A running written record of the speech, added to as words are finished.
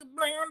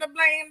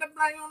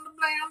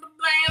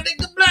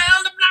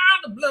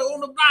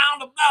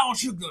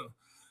Sugar.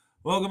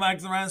 Welcome back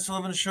to the Ryan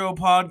Sullivan Show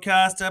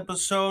podcast,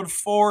 episode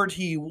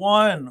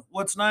 41.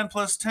 What's 9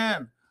 plus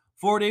 10?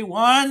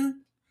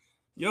 41?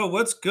 Yo,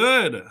 what's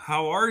good?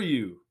 How are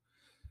you?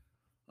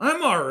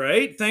 I'm all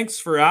right. Thanks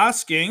for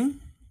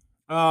asking.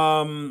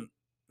 Bruh.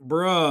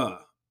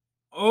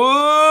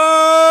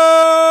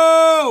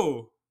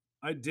 Oh!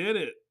 I did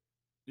it.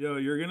 Yo,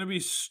 you're going to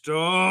be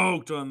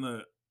stoked on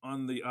the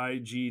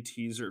IG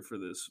teaser for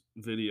this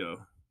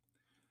video.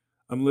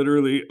 I'm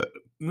literally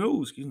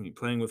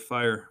playing with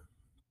fire.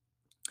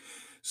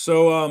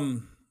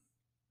 So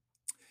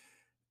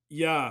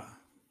yeah.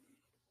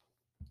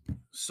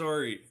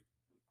 Sorry.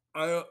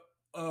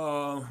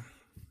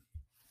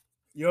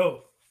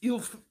 Yo,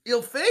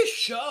 you'll face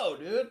show,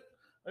 dude.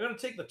 I got to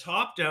take the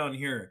top down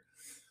here.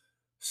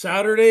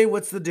 Saturday,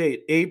 what's the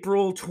date?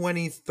 April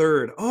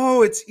 23rd.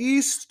 Oh, it's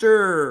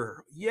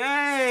Easter.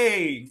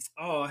 Yay!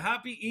 Oh,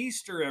 happy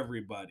Easter,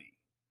 everybody.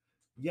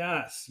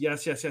 Yes.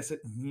 Easter.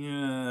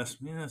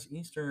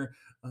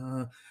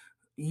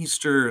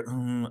 Easter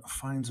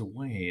finds a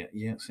way.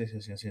 Yes.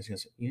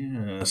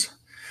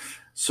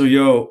 So,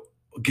 yo,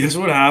 guess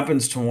what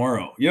happens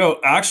tomorrow? Yo,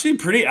 actually,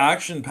 pretty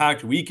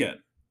action-packed weekend.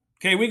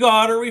 Okay, we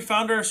got her. We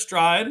found our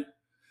stride.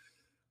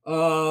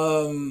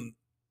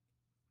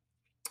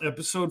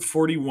 Episode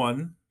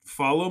 41.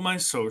 Follow my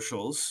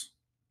socials.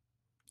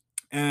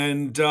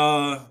 And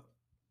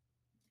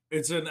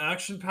it's an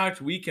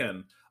action-packed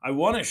weekend. I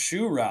won a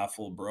shoe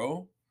raffle,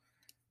 bro.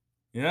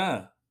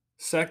 Yeah.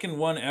 Second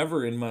one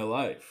ever in my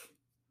life.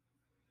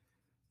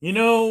 You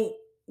know,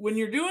 when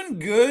you're doing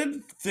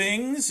good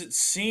things, it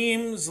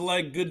seems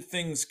like good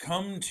things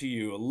come to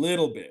you a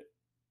little bit.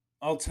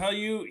 I'll tell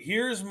you,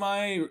 here's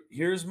my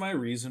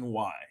reason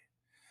why.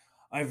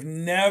 I've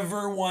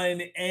never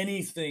won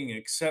anything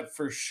except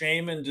for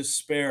shame and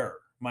despair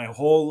my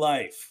whole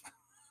life.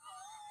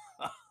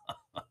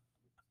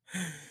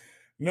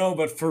 No,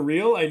 but for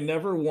real, I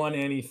never won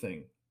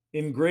anything.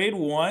 In grade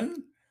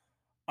 1,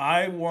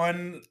 I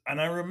won, and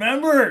I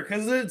remember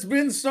because it's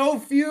been so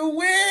few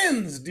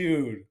wins,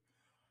 dude.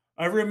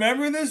 I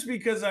remember this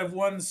because I've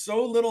won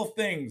so little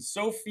things,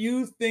 so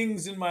few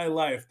things in my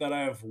life that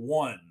I've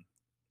won,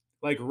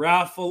 like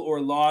raffle or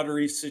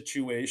lottery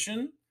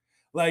situation.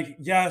 Like,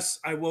 yes,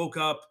 I woke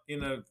up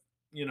in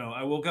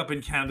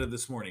Canada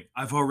this morning.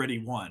 I've already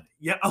won.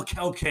 Yeah,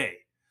 okay,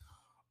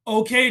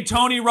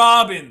 Tony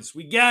Robbins,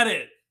 we get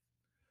it.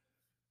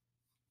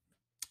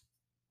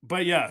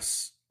 But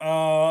yes,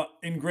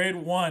 in grade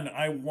 1,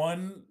 I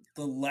won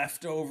the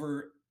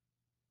leftover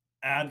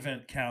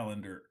advent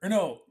calendar. Or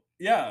no,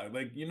 yeah,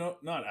 like,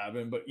 not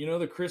advent, but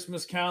the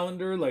Christmas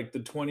calendar, like the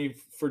 20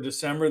 for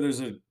December, there's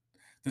the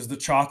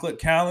chocolate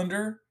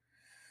calendar.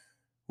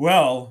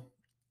 Well,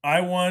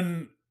 I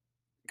won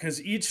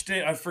because each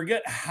day I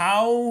forget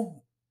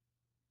how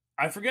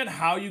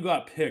you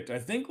got picked. I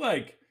think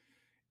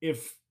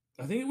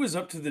it was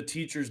up to the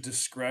teacher's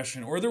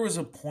discretion or there was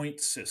a point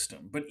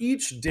system. But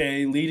each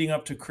day leading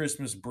up to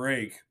Christmas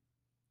break,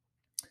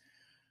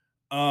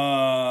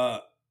 there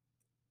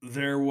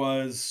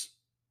was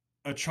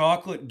a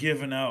chocolate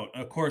given out.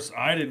 Of course,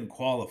 I didn't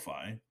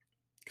qualify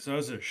because I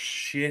was a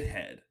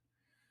shithead.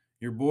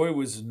 Your boy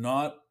was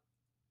not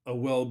a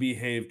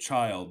well-behaved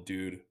child,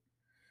 dude.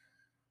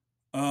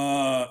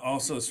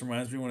 Also, this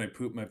reminds me when I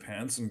pooped my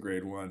pants in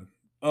grade 1.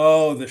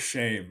 Oh, the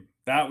shame.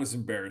 That was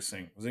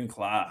embarrassing. I was in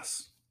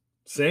class.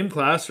 Same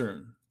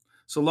classroom.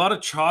 So a lot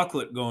of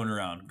chocolate going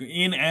around,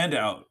 in and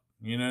out.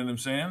 You know what I'm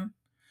saying?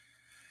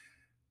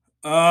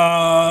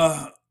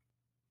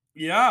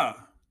 Yeah.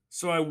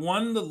 So I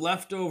won the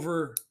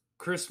leftover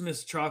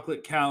Christmas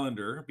chocolate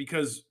calendar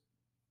because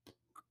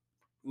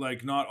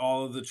like not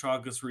all of the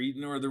chocolates were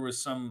eaten, or there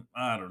was some,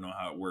 I don't know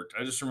how it worked.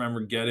 I just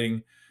remember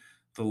getting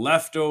the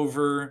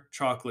leftover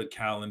chocolate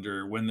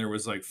calendar when there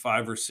was like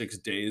 5 or 6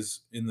 days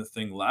in the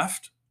thing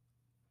left.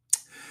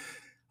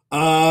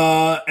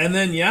 And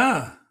then,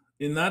 yeah,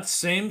 in that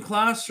same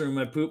classroom,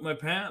 I pooped my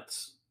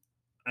pants.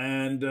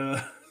 And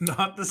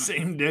not the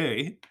same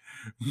day,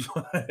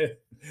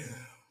 but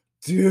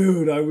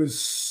dude, I was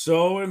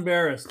so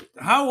embarrassed.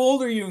 How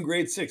old are you in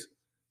grade 6?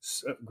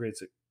 Grade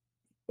 6.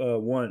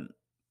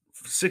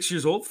 6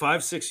 years old,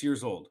 5, 6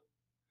 years old.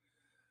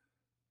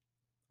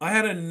 I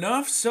had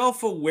enough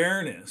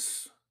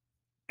self-awareness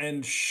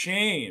and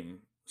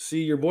shame.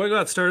 See, your boy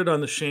got started on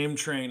the shame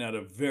train at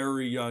a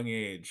very young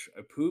age.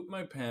 I pooped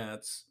my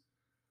pants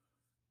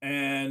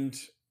and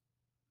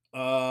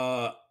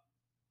had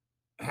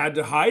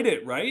to hide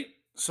it, right?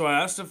 So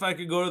I asked if I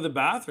could go to the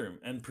bathroom,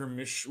 and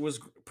permission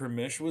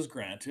was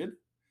granted.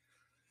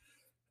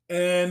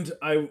 And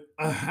I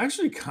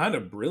actually kind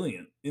of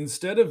brilliant.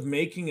 Instead of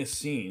making a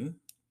scene,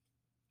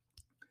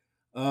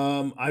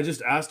 I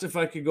just asked if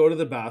I could go to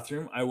the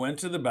bathroom. I went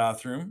to the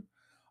bathroom.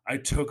 I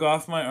took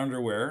off my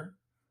underwear.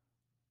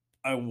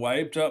 I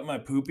wiped up my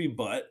poopy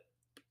butt,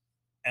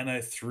 and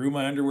I threw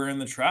my underwear in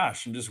the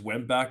trash and just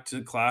went back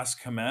to class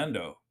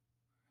commando.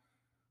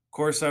 Of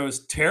course, I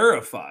was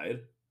terrified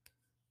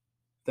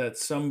that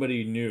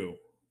somebody knew.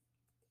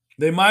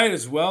 They might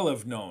as well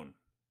have known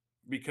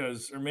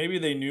because, or maybe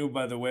they knew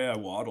by the way I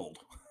waddled.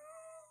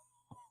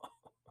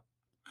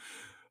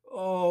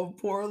 Oh,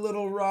 poor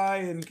little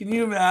Ryan. Can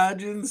you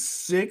imagine?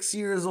 6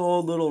 years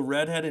old, little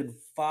redheaded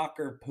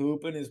fucker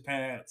pooping his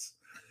pants.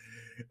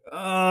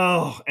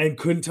 Oh, and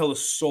couldn't tell a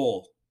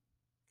soul.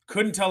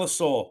 Couldn't tell a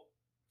soul.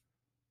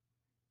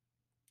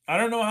 I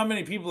don't know how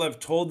many people I've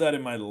told that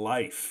in my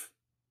life,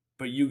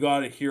 but you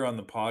got it here on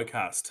the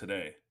podcast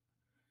today.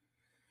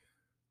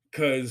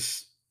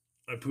 Because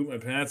I pooped my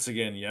pants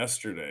again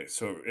yesterday,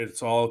 so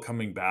it's all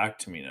coming back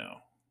to me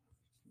now.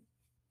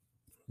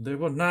 There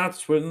were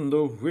nights when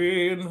the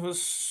wind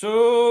was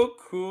so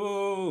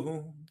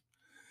cool.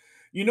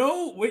 You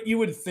know what you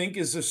would think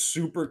is a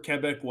super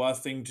Quebecois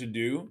thing to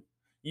do?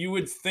 You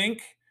would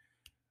think,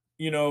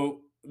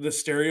 the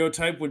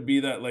stereotype would be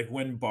that like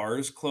when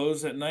bars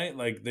close at night,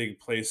 like they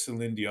play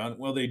Celine Dion.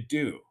 Well, they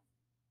do.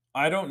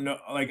 I don't know.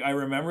 Like I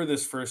remember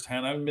this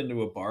firsthand. I haven't been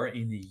to a bar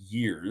in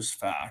years,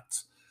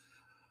 facts.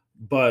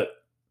 But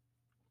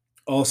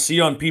I'll see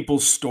on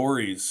people's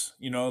stories,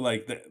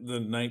 like the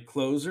night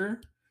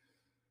closer.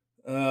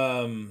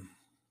 Um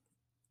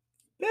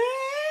Baby,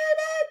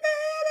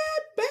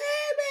 baby,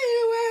 baby,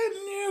 when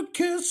you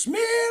kiss me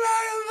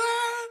like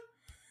that.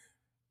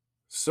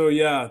 So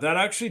yeah, that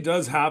actually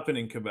does happen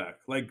in Quebec.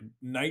 Like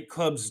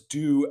nightclubs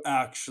do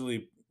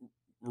actually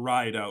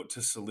ride out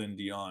to Celine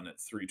Dion at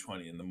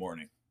 3:20 in the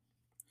morning.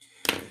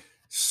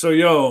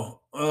 So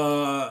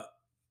oh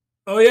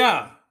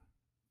yeah,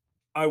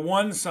 I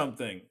won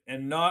something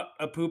and not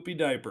a poopy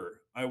diaper.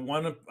 I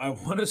won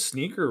a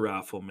sneaker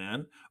raffle,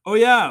 man. Oh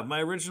yeah,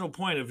 my original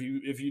point. If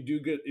you do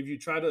good, if you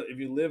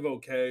live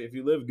okay, if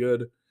you live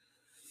good,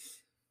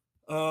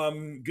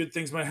 good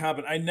things might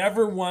happen. I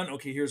never won.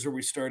 Okay, here's where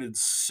we started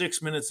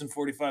 6 minutes and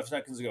 45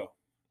 seconds ago.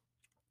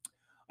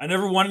 I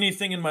never won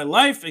anything in my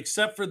life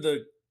except for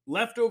the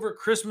leftover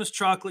Christmas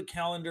chocolate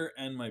calendar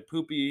and my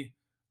poopy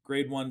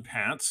grade 1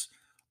 pants.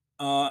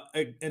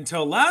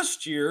 Until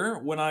last year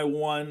when I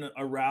won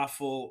a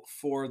raffle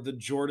for the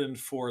Jordan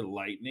 4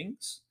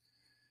 Lightnings.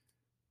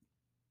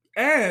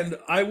 And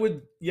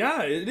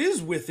it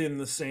is within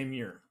the same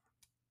year.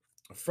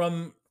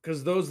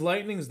 Because those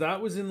Lightnings,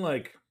 that was in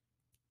like,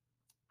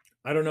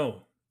 I don't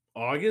know,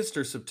 August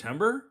or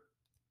September.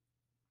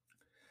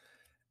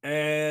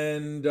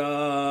 And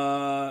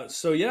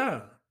so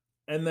yeah.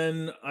 And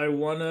then I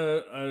won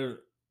a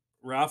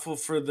raffle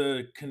for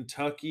the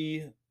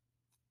Kentucky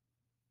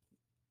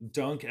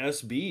Dunk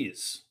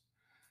SBs.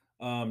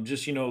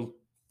 Just,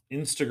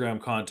 Instagram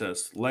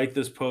contest. Like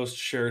this post,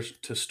 share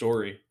to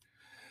story.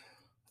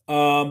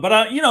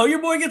 But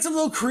your boy gets a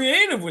little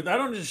creative with. I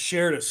don't just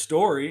share a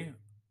story.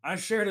 I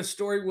shared a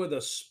story with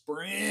a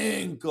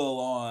sprinkle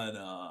on.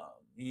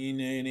 You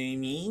know what I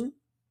mean?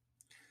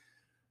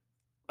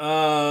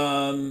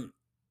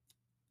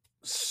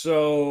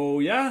 So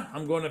yeah,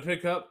 I'm going to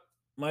pick up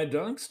my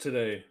dunks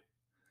today.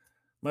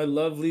 My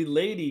lovely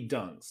lady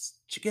dunks.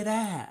 Check it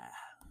out.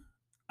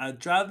 I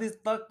drive these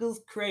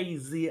fuckers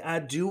crazy. I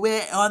do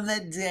it on the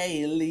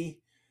daily.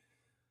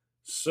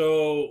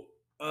 So,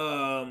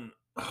 oh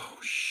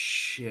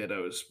shit, I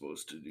was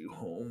supposed to do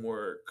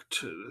homework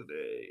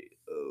today.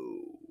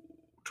 Oh,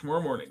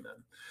 tomorrow morning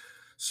then.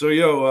 So,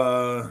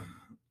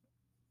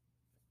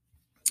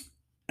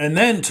 and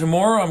then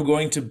tomorrow I'm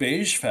going to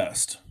Beige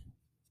Fest.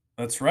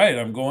 That's right.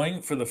 I'm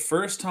going for the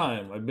first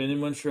time. I've been in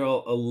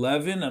Montreal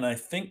 11 and I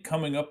think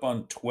coming up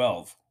on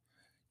 12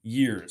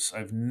 years.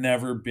 I've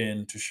never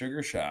been to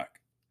Sugar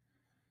Shack.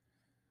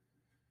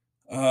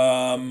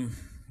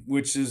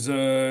 Which is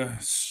a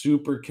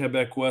super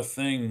Quebecois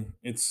thing.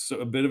 It's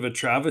a bit of a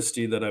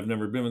travesty that I've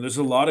never been. There's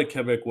a lot of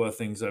Quebecois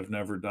things I've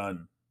never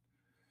done.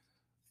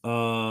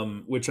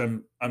 Which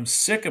I'm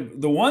sick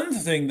of. The one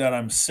thing that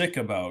I'm sick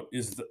about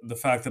is the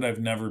fact that I've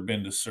never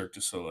been to Cirque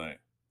du Soleil.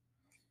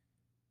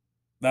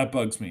 That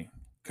bugs me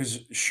because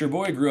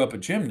Sherboy grew up a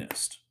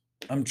gymnast.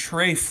 I'm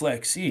très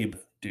flexible,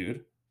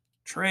 dude.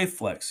 Très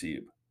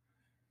flexible.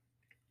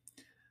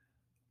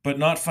 But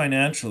not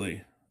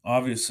financially,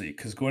 obviously,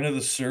 because going to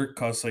the Cirque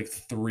costs like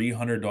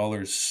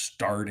 $300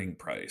 starting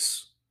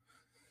price.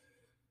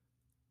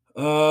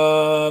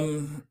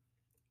 But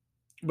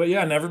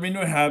yeah, never been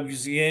to a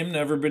Habs game,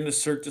 never been to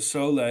Cirque du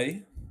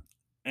Soleil,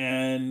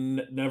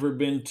 and never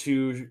been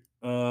to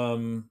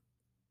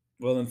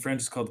well, in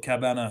French it's called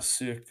cabane à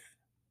sucre,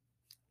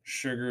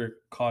 sugar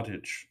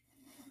cottage,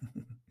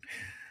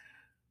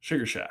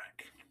 sugar shack.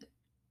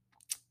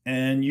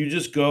 And you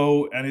just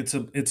go and it's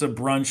a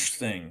brunch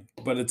thing,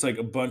 but it's like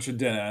a bunch of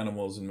dead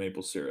animals and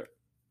maple syrup.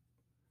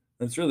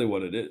 That's really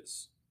what it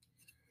is.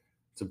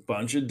 It's a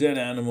bunch of dead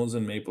animals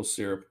and maple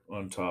syrup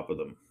on top of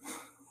them.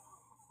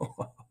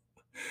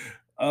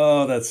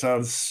 Oh, that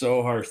sounds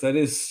so harsh. That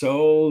is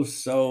so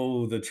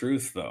the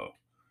truth though.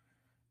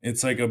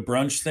 It's like a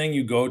brunch thing.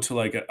 You go to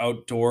like an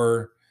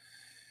outdoor.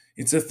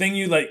 It's a thing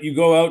you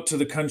go out to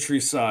the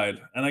countryside,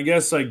 and I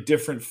guess like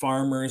different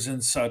farmers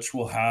and such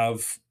will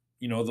have,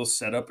 they'll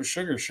set up a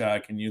sugar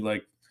shack, and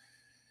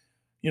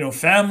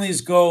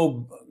families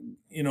go,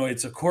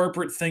 it's a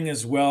corporate thing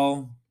as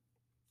well.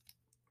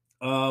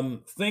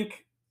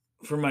 Think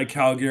for my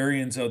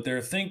Calgarians out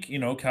there, think,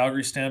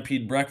 Calgary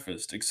Stampede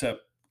breakfast,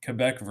 except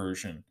Quebec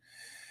version.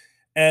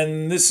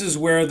 And this is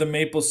where the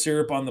maple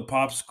syrup on the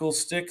popsicle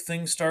stick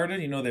thing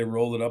started. They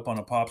roll it up on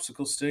a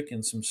popsicle stick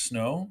in some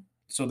snow.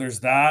 So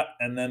there's that,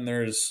 and then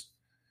there's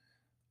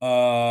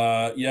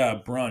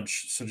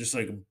brunch. So just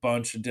like a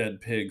bunch of dead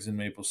pigs and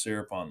maple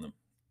syrup on them.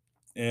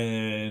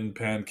 And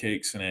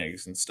pancakes and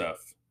eggs and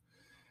stuff.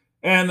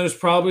 And there's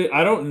probably,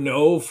 I don't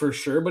know for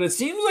sure, but it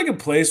seems like a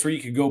place where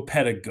you could go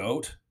pet a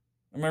goat.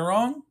 Am I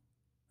wrong?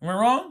 Am I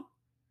wrong?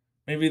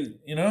 Maybe,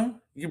 you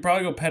could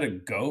probably go pet a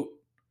goat.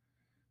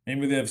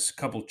 Maybe they have a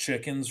couple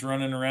chickens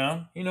running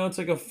around. It's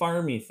like a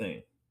farmy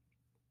thing.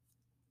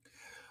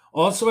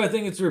 Also, I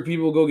think it's where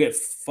people go get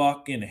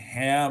fucking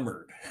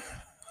hammered.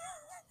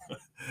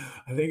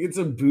 I think it's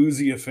a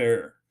boozy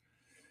affair.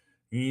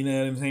 You know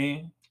what I'm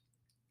saying?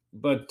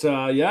 But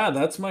yeah,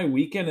 that's my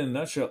weekend in a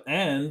nutshell.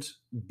 And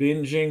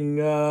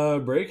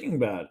binging Breaking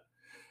Bad.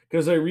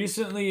 Because I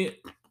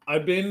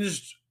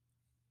binged.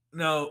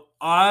 Now,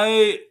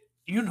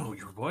 you know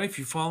your wife,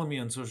 you follow me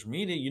on social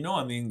media,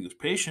 I'm the English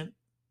patient.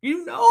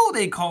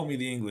 They call me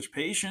the English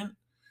patient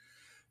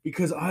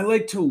because I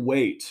like to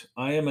wait.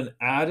 I am an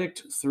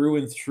addict through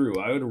and through.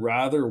 I would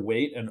rather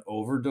wait and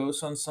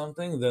overdose on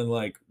something than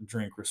like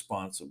drink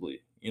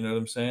responsibly. You know what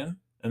I'm saying?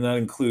 And that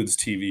includes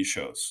TV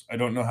shows. I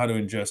don't know how to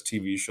ingest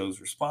TV shows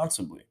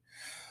responsibly.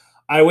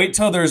 I wait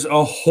till there's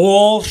a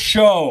whole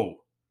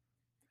show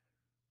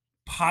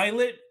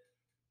pilot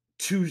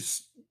to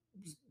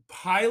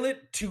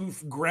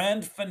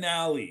grand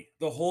finale,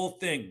 the whole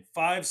thing,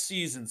 5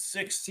 seasons,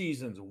 6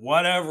 seasons,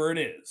 whatever it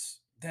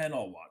is, then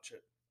I'll watch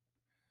it.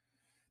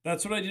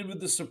 That's what I did with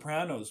The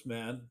Sopranos,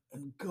 man.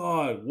 And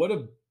God, what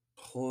a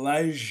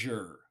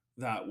pleasure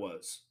that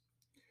was.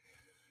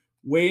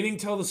 Waiting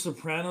till The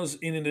Sopranos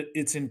in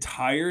its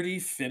entirety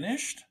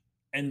finished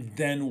and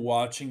then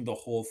watching the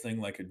whole thing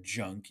like a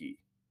junkie.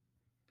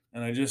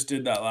 And I just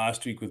did that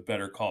last week with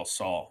Better Call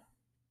Saul.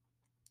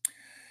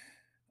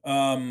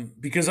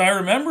 Because I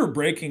remember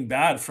Breaking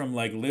Bad from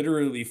like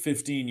literally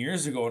 15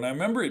 years ago, and I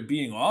remember it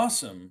being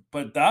awesome.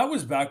 But that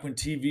was back when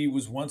TV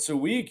was once a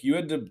week. You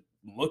had to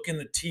look in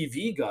the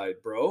TV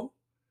guide, bro.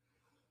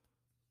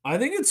 I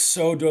think it's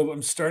so dope.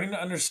 I'm starting to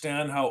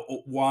understand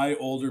why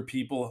older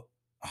people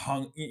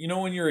hung.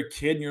 When you're a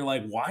kid and you're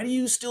like, why do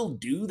you still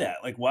do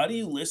that? Like, why do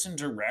you listen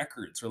to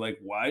records? Or like,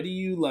 why do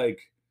you like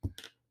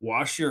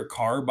wash your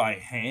car by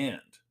hand?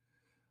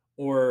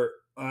 Or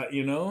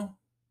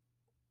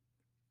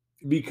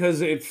because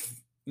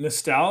if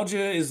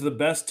nostalgia is the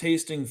best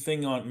tasting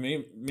thing on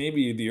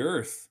maybe the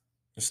earth.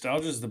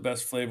 Nostalgia is the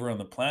best flavor on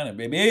the planet,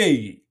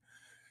 baby.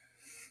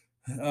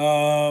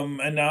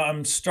 And now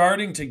I'm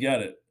starting to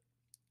get it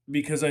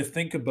because I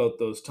think about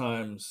those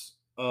times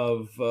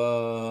of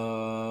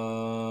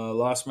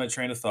lost my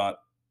train of thought.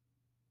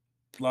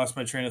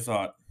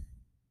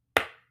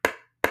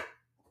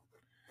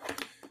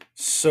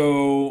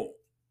 So,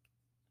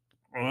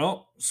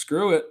 well,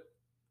 screw it.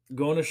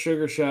 Going to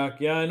Sugar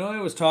Shack. Yeah, I know I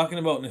was talking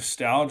about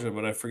nostalgia,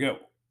 but I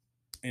forget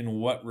in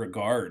what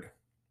regard.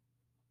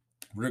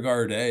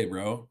 Regard,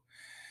 bro.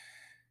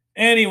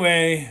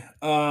 Anyway,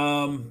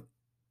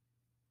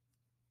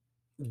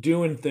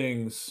 doing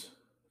things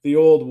the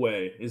old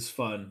way is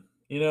fun.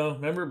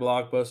 Remember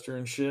Blockbuster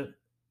and shit?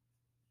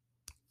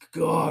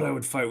 God, I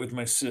would fight with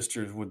my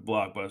sisters with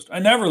Blockbuster. I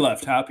never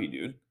left happy,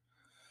 dude.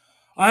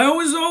 I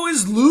was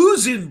always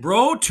losing,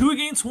 bro. 2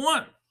 against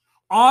 1.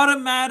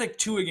 Automatic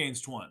 2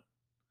 against 1.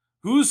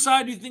 Whose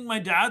side do you think my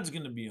dad's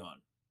going to be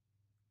on?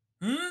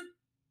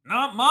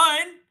 Not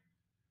mine.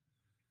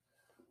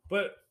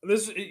 But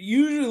it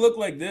usually looked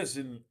like this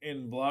in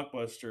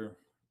Blockbuster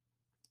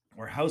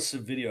or House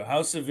of Video.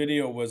 House of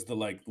Video was the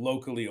like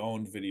locally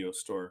owned video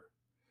store.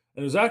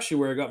 And it was actually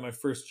where I got my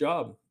first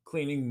job,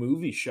 cleaning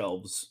movie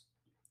shelves.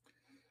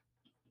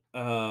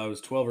 I was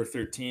 12 or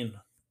 13.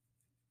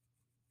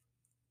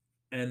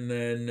 And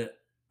then,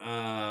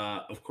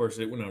 of course,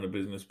 it went out of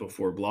business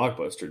before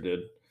Blockbuster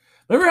did.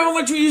 Remember how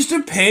much we used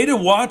to pay to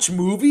watch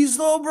movies,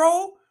 though,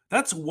 bro?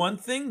 That's one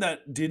thing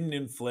that didn't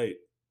inflate.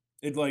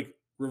 It, like,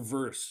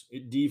 reverse.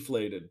 It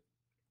deflated.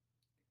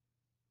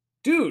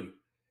 Dude,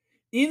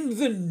 in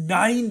the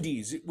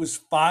 90s, it was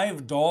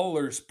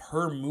 $5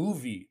 per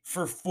movie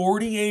for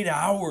 48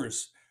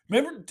 hours.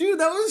 Remember?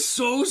 Dude, that was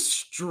so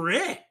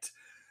strict.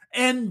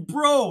 And,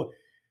 bro,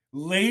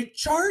 late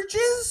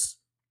charges?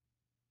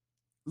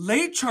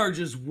 Late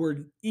charges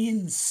were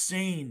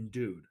insane,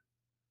 dude.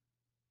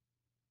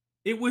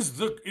 It was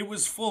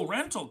full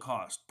rental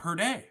cost per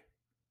day.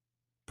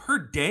 Per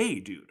day,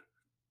 dude.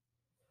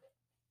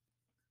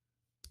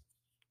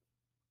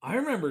 I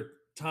remember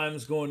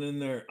times going in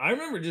there. I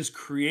remember just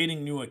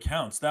creating new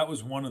accounts. That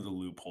was one of the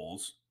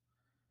loopholes.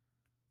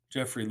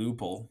 Jeffrey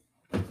Loophole.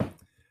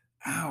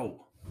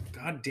 Ow.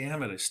 God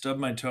damn it. I stubbed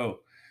my toe.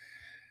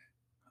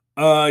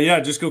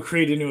 Yeah, just go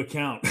create a new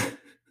account.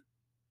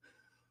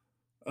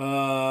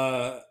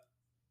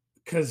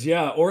 Cause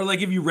yeah, or like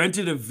if you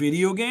rented a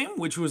video game,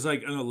 which was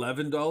like an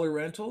 $11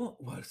 rental.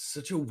 What, it's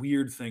such a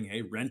weird thing,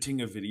 hey?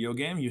 Renting a video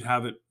game, you'd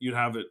have it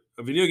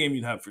a video game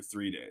you'd have for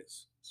 3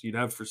 days. So you'd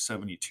have for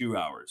 72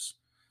 hours.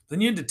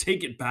 Then you had to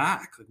take it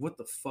back. Like, what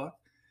the fuck?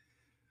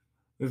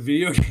 The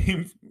video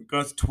game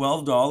costs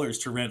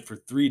 $12 to rent for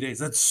 3 days.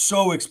 That's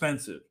so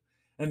expensive.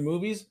 And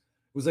movies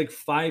was like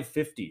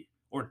 $5.50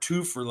 or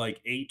two for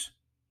like eight.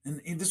 And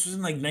this was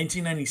in like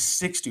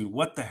 1996, dude.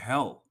 What the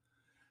hell?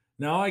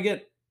 Now I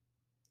get,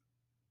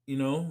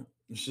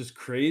 it's just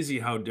crazy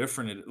how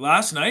different it is.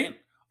 Last night,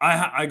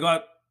 I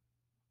got,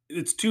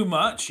 it's too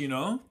much.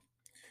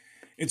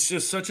 It's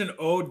just such an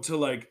ode to,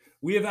 like,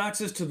 we have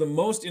access to the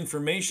most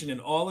information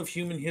in all of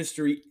human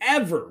history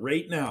ever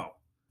right now.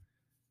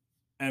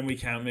 And we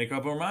can't make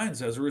up our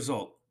minds as a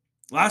result.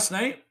 Last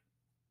night,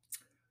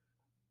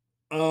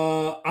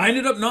 I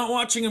ended up not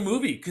watching a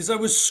movie because I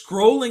was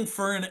scrolling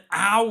for an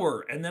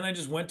hour and then I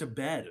just went to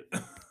bed.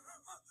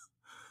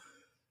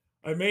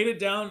 I made it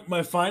down.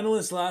 My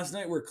finalists last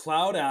night were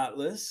Cloud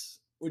Atlas,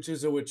 which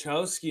is a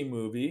Wachowski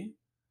movie,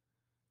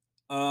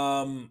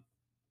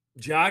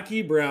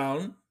 Jackie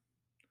Brown,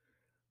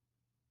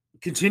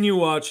 continue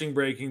watching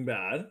Breaking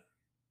Bad.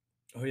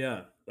 Oh,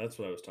 yeah, that's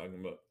what I was talking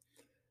about.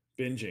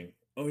 Binging.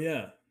 Oh,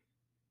 yeah.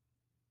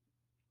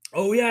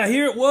 Oh, yeah,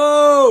 here.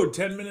 Whoa,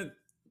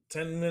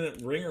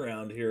 10-minute ring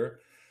around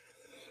here.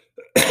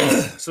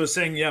 So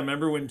saying, yeah,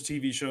 remember when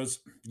TV shows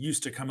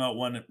used to come out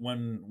one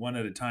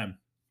at a time?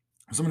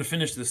 So I'm going to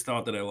finish this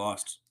thought that I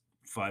lost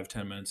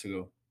 5-10 minutes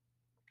ago.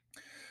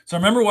 So I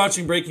remember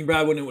watching Breaking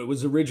Bad when it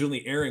was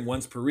originally airing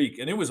once per week,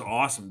 and it was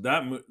awesome.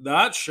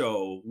 That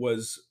show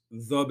was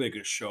the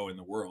biggest show in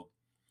the world,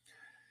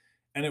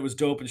 and it was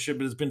dope and shit.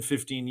 But it's been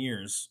 15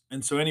 years,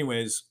 and so,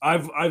 anyways,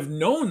 I've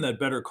known that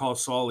Better Call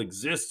Saul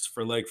exists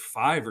for like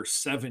 5 or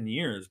 7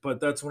 years, but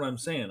that's what I'm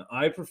saying.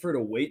 I prefer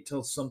to wait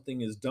till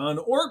something is done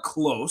or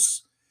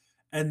close,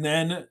 and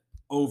then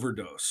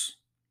overdose.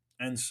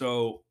 And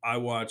so I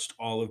watched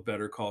all of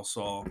Better Call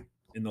Saul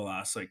in the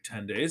last like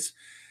 10 days.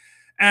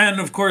 And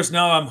of course,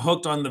 now I'm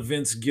hooked on the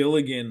Vince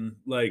Gilligan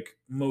like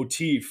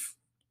motif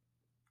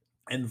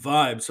and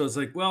vibe. So it's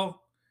like,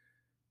 well,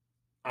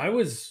 I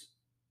was,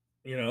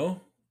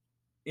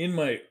 in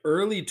my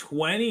early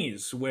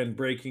 20s when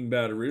Breaking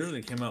Bad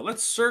originally came out.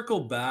 Let's circle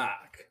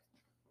back.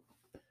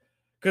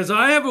 Because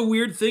I have a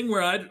weird thing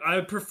where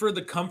I prefer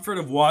the comfort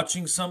of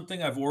watching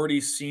something I've already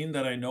seen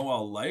that I know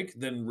I'll like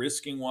than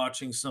risking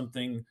watching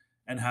something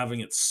and having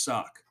it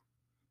suck.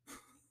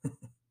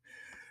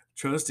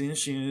 Trust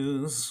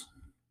issues.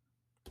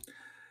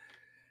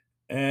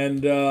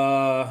 And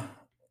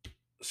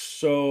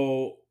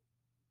so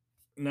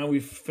now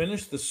we've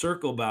finished the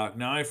circle back.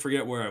 Now I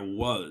forget where I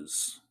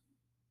was.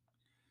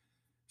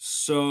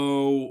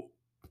 So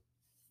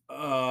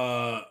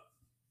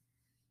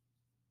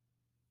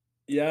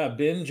yeah,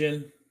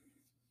 binging.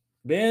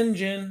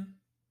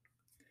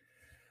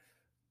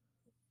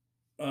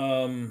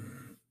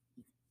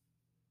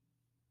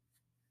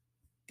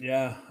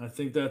 Yeah, I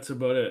think that's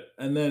about it.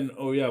 And then,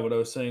 oh yeah, what I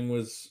was saying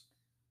was,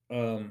 I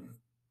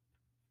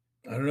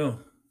don't know.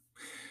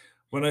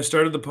 When I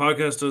started the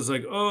podcast, I was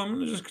like, oh, I'm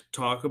gonna just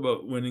talk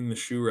about winning the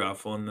shoe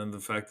raffle and then the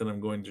fact that I'm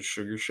going to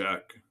Sugar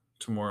Shack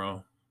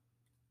tomorrow.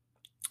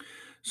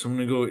 So I'm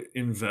gonna go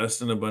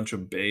invest in a bunch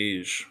of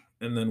beige,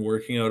 and then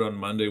working out on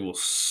Monday will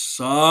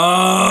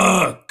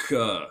suck.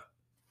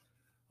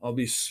 I'll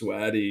be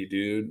sweaty,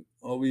 dude.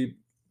 I'll be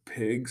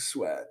pig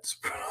sweats,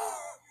 bro.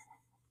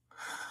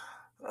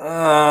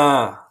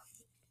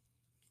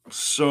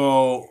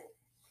 So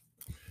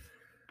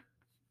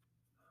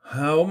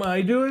how am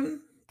I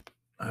doing?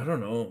 I don't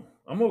know.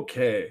 I'm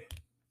okay.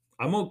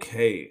 But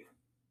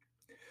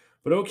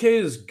okay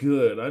is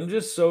good. I'm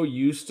just so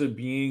used to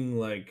being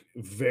like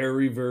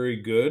very, very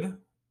good,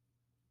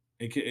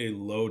 aka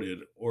loaded,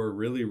 or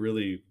really,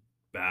 really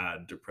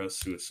bad, depressed,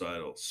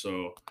 suicidal.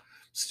 So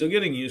still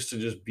getting used to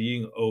just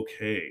being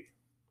okay,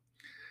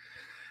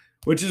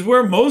 which is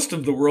where most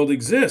of the world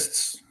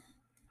exists.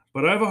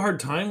 But I have a hard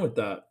time with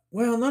that.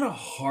 Well, not a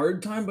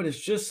hard time, but it's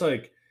just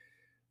like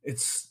it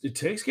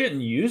takes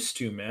getting used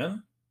to,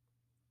 man.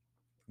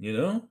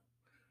 I'm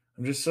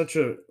just such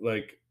a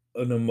like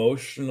an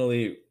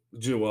emotionally,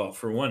 well,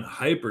 for one,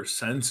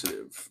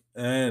 hypersensitive,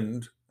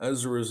 and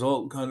as a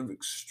result, kind of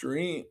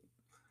extreme.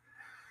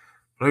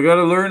 But I got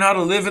to learn how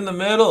to live in the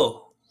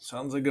middle.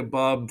 Sounds like a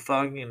Bob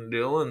fucking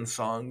Dylan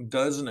song,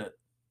 doesn't it?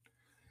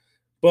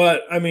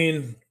 But I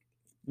mean,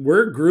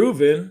 we're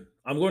grooving.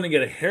 I'm going to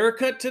get a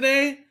haircut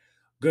today.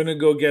 Gonna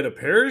go get a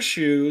pair of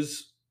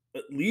shoes,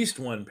 at least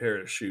one pair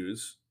of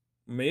shoes,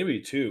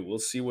 maybe two. We'll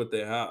see what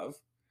they have.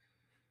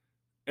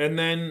 And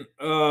then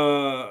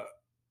I'm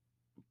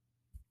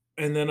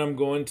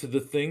going to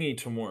the thingy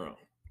tomorrow.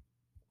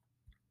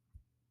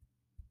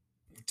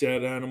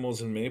 Dead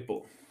Animals in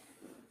Maple.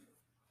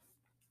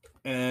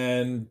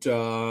 And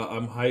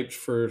I'm hyped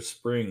for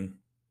spring.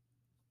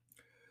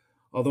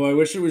 Although I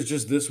wish it was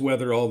just this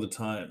weather all the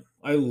time.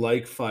 I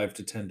like 5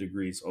 to 10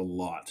 degrees a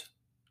lot.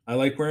 I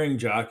like wearing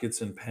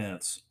jackets and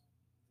pants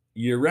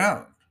year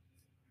round.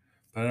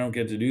 But I don't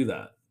get to do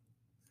that.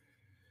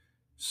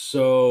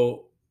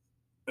 So,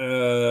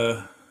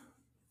 uh,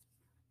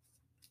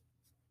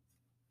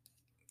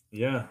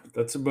 yeah,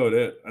 that's about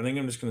it. I think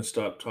I'm just gonna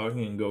stop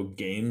talking and go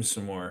game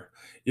some more.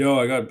 Yo,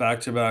 I got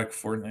back-to-back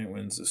Fortnite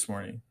wins this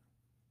morning.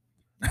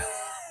 Are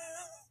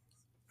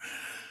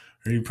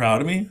you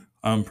proud of me?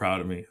 I'm proud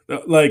of me.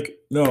 Like,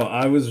 no,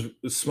 I was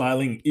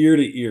smiling ear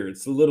to ear.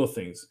 It's the little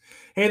things.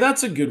 Hey,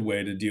 that's a good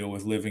way to deal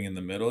with living in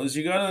the middle. Is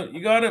you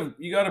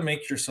gotta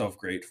make yourself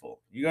grateful.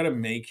 You gotta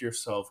make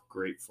yourself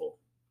grateful.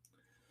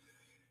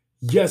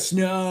 Yes,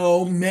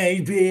 no,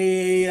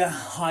 maybe.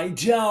 I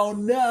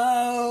don't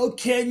know.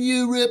 Can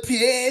you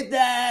repeat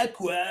that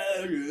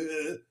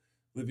quote?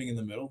 Living in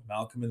the Middle,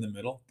 Malcolm in the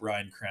Middle,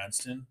 Bryan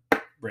Cranston,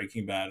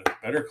 Breaking Bad,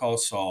 Better Call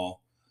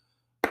Saul.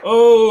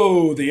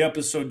 Oh, the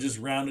episode just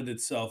rounded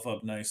itself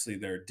up nicely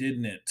there,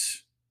 didn't it?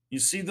 You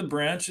see the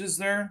branches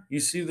there? You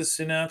see the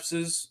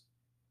synapses?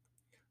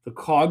 The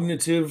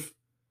cognitive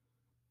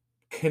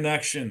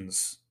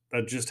connections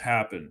that just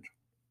happened.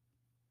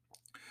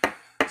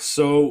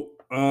 So,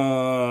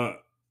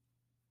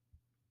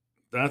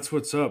 that's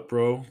what's up,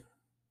 bro.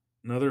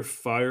 Another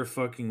fire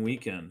fucking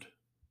weekend.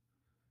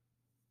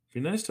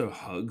 Be nice to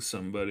hug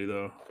somebody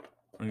though.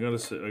 I gotta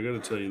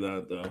tell you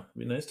that though.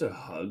 Be nice to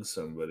hug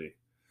somebody.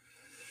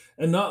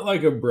 And not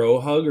like a bro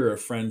hug or a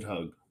friend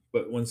hug,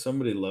 but when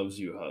somebody loves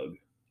you hug.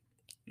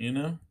 You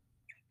know?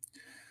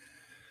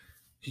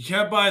 You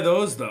can't buy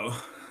those though.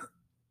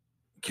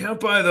 Can't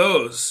buy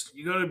those.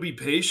 You gotta be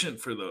patient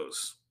for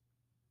those.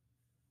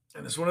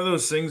 And it's one of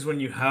those things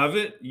when you have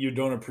it, you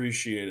don't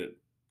appreciate it.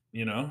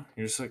 You know?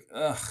 You're just like,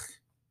 ugh,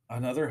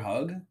 another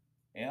hug?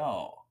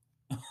 Ew.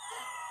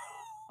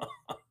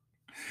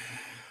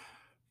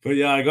 But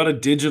yeah, I got a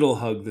digital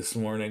hug this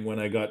morning when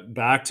I got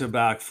back to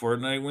back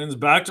Fortnite wins.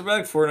 Back to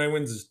back Fortnite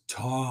wins is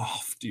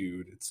tough,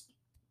 dude. It's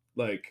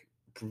like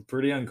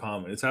pretty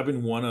uncommon. It's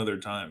happened one other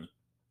time.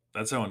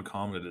 That's how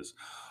uncommon it is.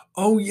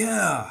 Oh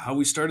yeah, how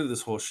we started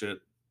this whole shit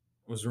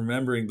was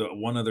remembering the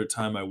one other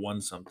time I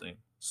won something.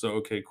 So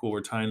okay, cool.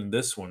 We're tying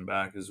this one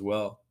back as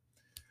well.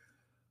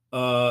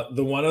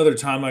 The one other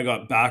time I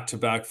got back to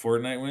back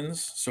Fortnite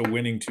wins, so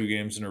winning 2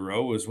 games in a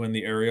row, was when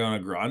the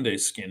Ariana Grande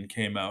skin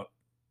came out.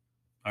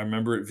 I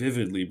remember it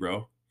vividly,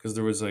 bro, because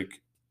there was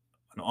like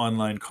an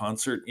online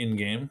concert in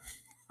game.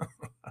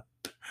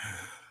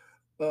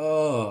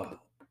 Oh,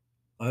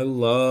 I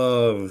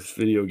love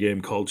video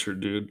game culture,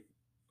 dude.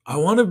 I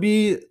want to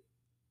be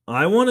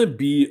I want to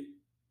be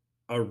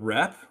a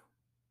rep,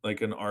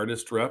 like an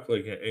artist rep,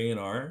 like an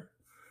A&R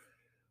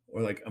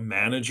or like a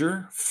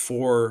manager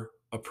for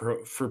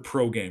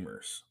pro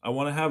gamers. I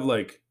want to have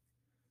like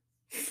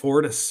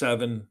 4 to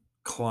 7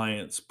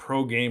 clients,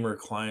 pro gamer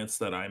clients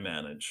that I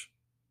manage.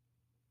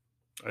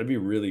 I'd be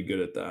really good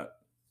at that.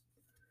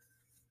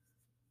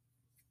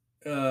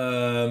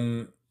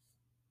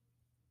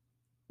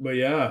 But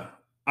yeah,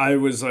 I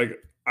was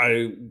like,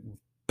 I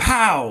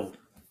pow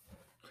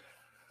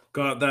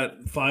got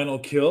that final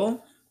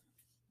kill,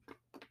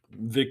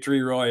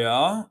 victory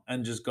royale,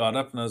 and just got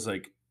up and I was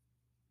like,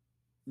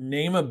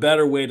 name a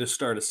better way to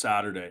start a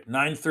Saturday.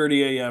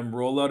 9:30 a.m.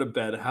 Roll out of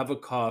bed, have a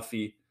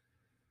coffee.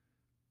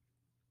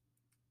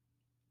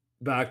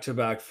 Back to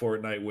back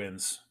Fortnite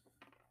wins.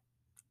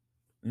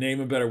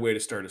 Name a better way to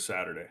start a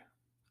Saturday.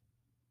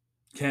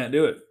 Can't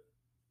do it.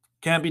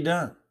 Can't be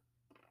done.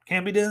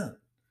 Can't be done.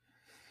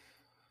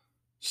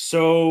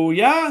 So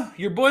yeah,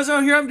 your boy's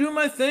out here. I'm doing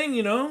my thing.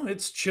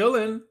 It's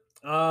chilling.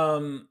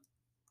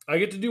 I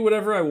get to do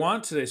whatever I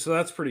want today, so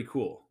that's pretty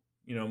cool.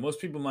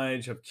 Most people my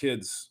age have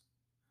kids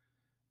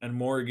and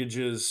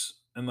mortgages,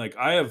 and like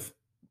I have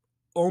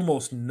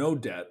almost no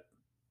debt.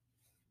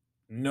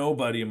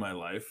 Nobody in my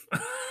life.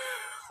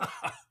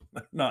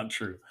 Not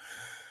true.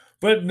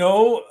 But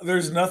no,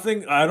 there's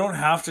nothing. I don't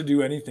have to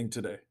do anything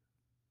today.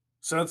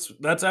 So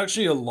that's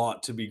actually a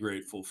lot to be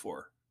grateful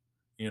for,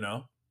 you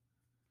know?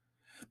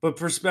 But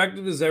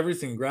perspective is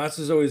everything. Grass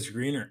is always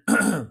greener.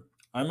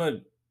 I'm a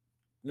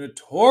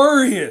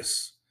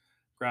notorious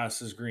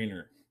grass is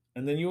greener.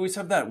 And then you always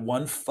have that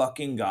one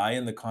fucking guy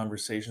in the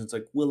conversation. It's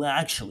like, well,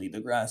 actually, the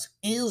grass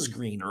is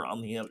greener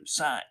on the other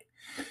side.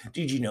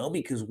 Did you know?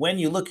 Because when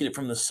you look at it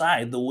from the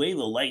side, the way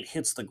the light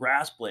hits the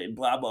grass blade,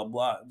 blah, blah,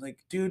 blah. Like,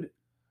 dude,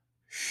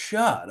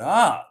 shut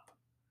up.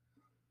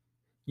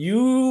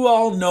 You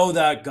all know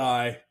that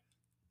guy.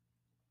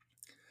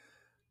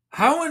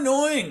 How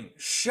annoying.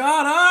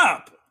 Shut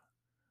up.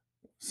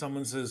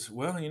 Someone says,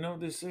 well, you know what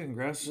they say,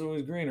 grass is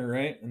always greener,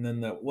 right? And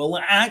then well,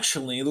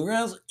 actually, the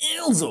grass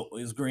is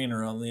always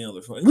greener on the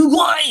other side.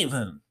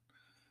 Glavin!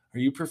 Are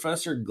you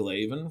Professor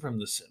Glavin from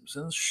The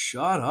Simpsons?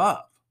 Shut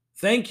up.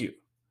 Thank you.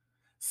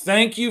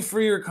 Thank you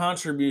for your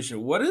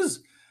contribution. What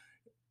is,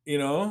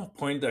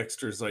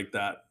 Poindexter's like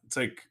that? It's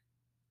like,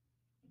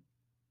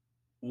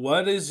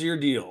 what is your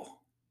deal?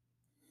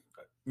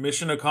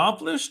 Mission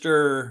accomplished,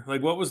 or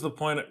like what was the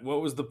point?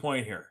 What was the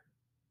point here?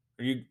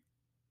 Are you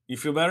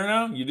feel better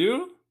now? You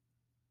do?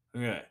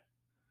 Okay.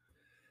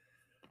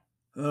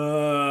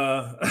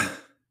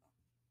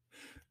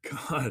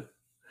 God.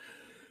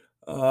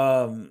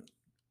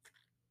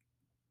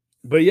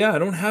 But yeah, I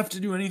don't have to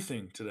do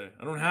anything today.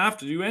 I don't have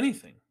to do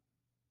anything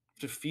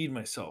to feed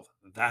myself.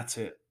 That's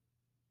it.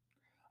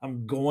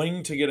 I'm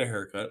going to get a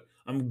haircut.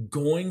 I'm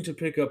going to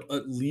pick up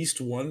at least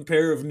one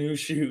pair of new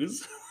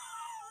shoes.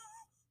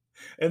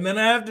 And then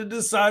I have to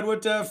decide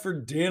what to have for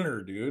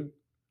dinner, dude.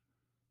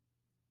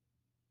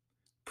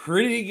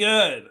 Pretty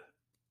good.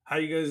 How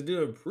you guys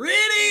doing?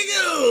 Pretty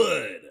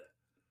good.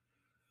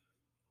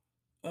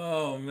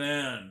 Oh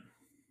man.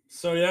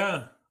 So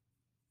yeah,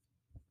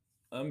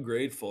 I'm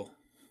grateful.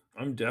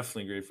 I'm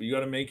definitely grateful. You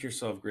got to make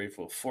yourself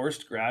grateful.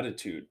 Forced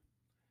gratitude,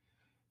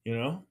 you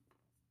know?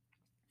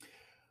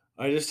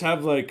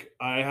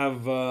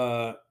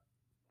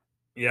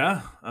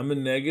 Yeah, I'm a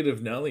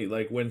negative Nelly.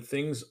 Like when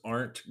things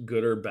aren't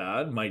good or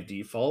bad, my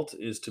default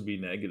is to be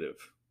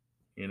negative,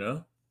 you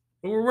know?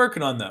 But we're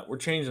working on that. We're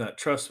changing that.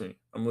 Trust me.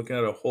 I'm looking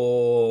at a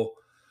whole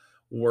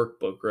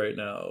workbook right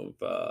now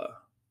of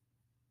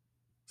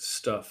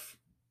stuff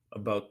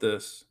about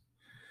this.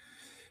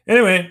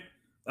 Anyway,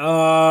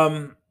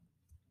 um,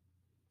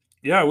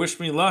 yeah, wish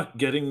me luck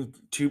getting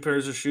two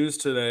pairs of shoes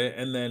today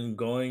and then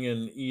going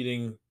and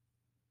eating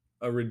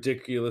a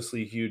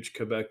ridiculously huge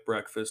Quebec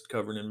breakfast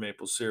covered in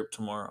maple syrup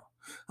tomorrow.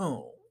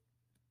 Oh,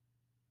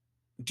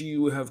 do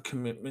you have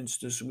commitments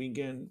this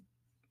weekend?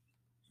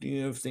 Do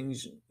you have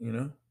things, you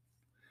know?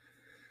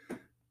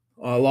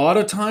 A lot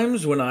of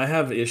times when I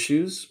have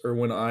issues or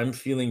when I'm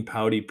feeling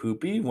pouty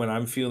poopy, when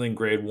I'm feeling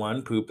grade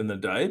one poop in the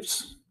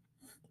dipes,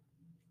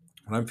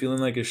 when I'm feeling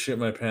like I shit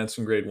my pants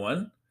in grade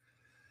one,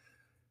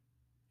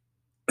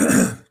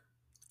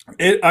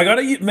 I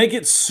gotta make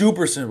it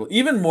super simple,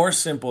 even more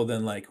simple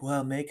than like,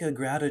 well, make a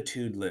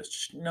gratitude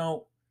list.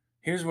 No,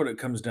 here's what it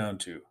comes down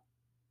to: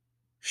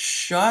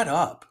 shut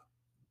up.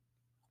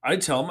 I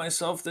tell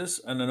myself this,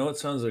 and I know it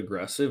sounds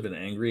aggressive and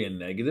angry and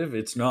negative.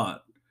 It's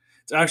not.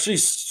 It's actually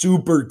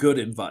super good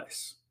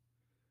advice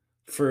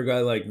for a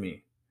guy like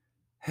me.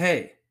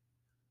 Hey,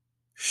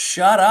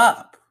 shut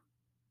up.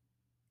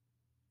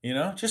 You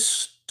know, just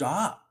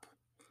stop.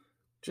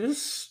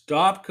 Just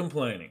stop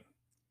complaining.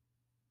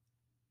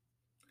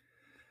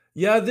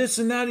 Yeah, this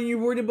and that, and you're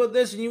worried about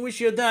this, and you wish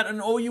you had that,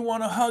 and oh, you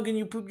want a hug, and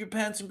you poop your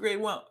pants in grade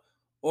one.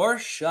 Or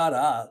shut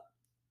up.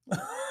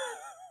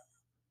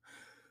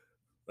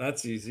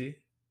 That's easy.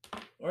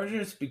 Or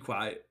just be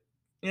quiet.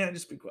 Yeah,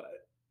 just be quiet.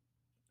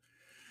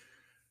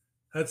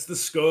 That's the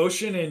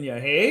Scotian in you,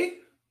 hey?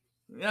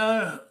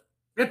 Yeah,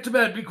 get to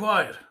bed, be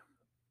quiet.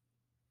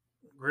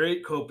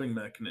 Great coping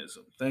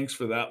mechanism. Thanks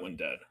for that one,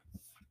 Dad.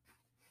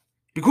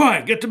 Be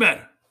quiet, get to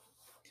bed.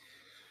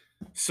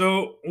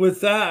 So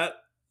with that,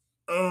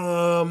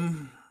 yeah,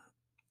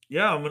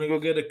 I'm gonna go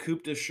get a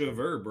coupe de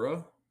cheveux,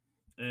 bro,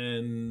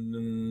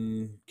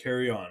 and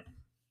carry on.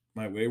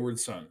 My wayward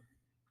son.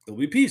 There'll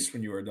be peace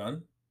when you are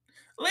done.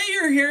 Lay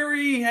your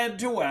hairy head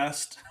to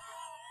west.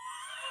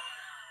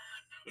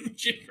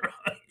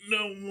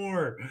 No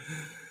more.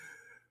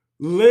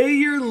 Lay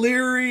your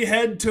leery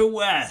head to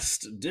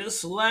west.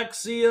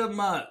 Dyslexia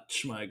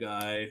much, my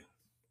guy.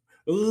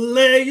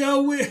 Lay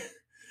your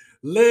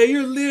lay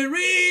your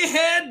leery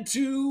head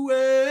to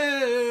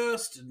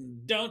west.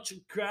 Don't you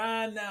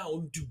cry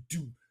now. Do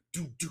do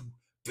do do.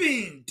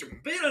 Bing.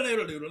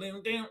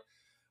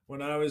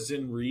 When I was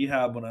in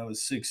rehab when I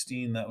was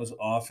 16, that was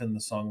often the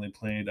song they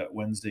played at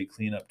Wednesday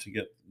cleanup to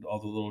get all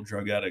the little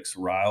drug addicts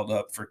riled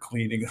up for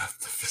cleaning up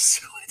the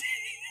facility.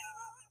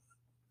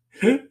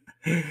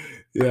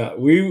 Yeah,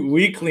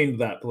 we cleaned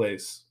that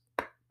place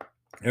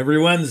every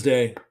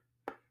Wednesday.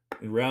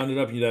 You round it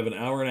up, you'd have an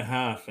hour and a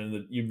half,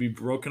 and you'd be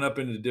broken up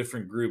into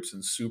different groups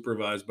and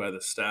supervised by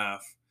the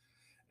staff.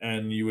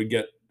 And you would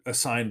get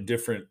assigned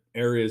different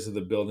areas of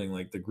the building,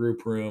 like the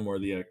group room or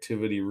the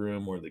activity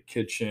room or the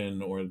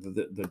kitchen or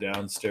the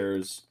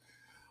downstairs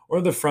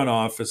or the front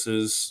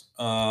offices.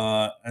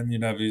 And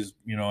you'd have these,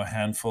 a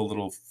handful of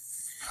little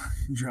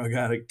drug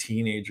addict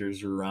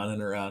teenagers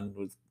running around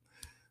with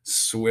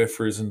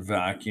Swiffers and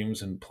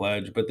vacuums and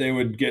pledge, but they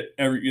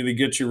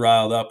get you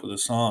riled up with a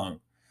song.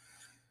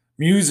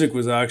 Music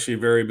was actually a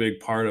very big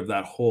part of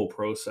that whole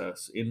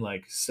process in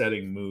like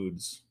setting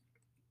moods.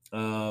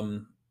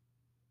 Um,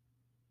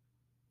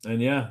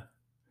 and yeah,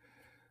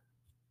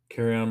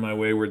 Carry On My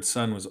Wayward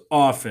Son was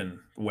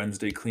often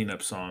Wednesday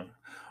cleanup song,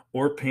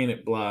 or Paint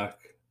It Black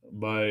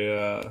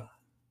by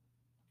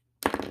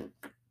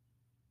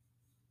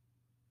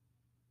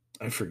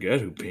I forget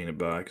who Painted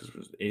Black. It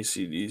was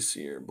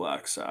AC/DC or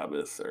Black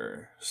Sabbath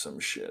or some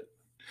shit.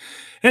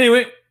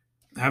 Anyway,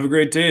 have a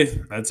great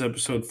day. That's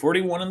episode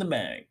 41 in the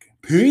bag.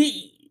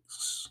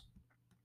 Peace.